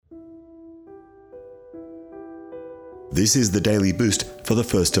This is the daily boost for the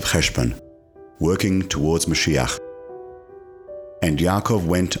 1st of Cheshvan, working towards Moshiach. And Yaakov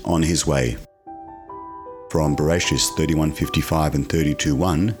went on his way. From Bereshis 31:55 and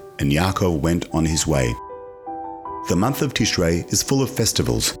 32:1, and Yaakov went on his way. The month of Tishrei is full of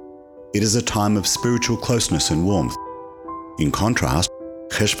festivals. It is a time of spiritual closeness and warmth. In contrast,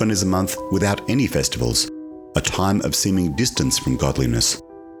 Cheshvan is a month without any festivals, a time of seeming distance from godliness.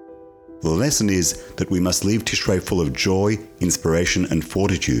 The lesson is that we must leave Tishrei full of joy, inspiration, and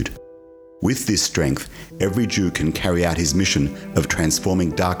fortitude. With this strength, every Jew can carry out his mission of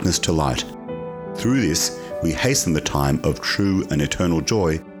transforming darkness to light. Through this, we hasten the time of true and eternal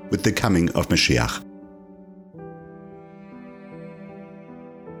joy with the coming of Moshiach.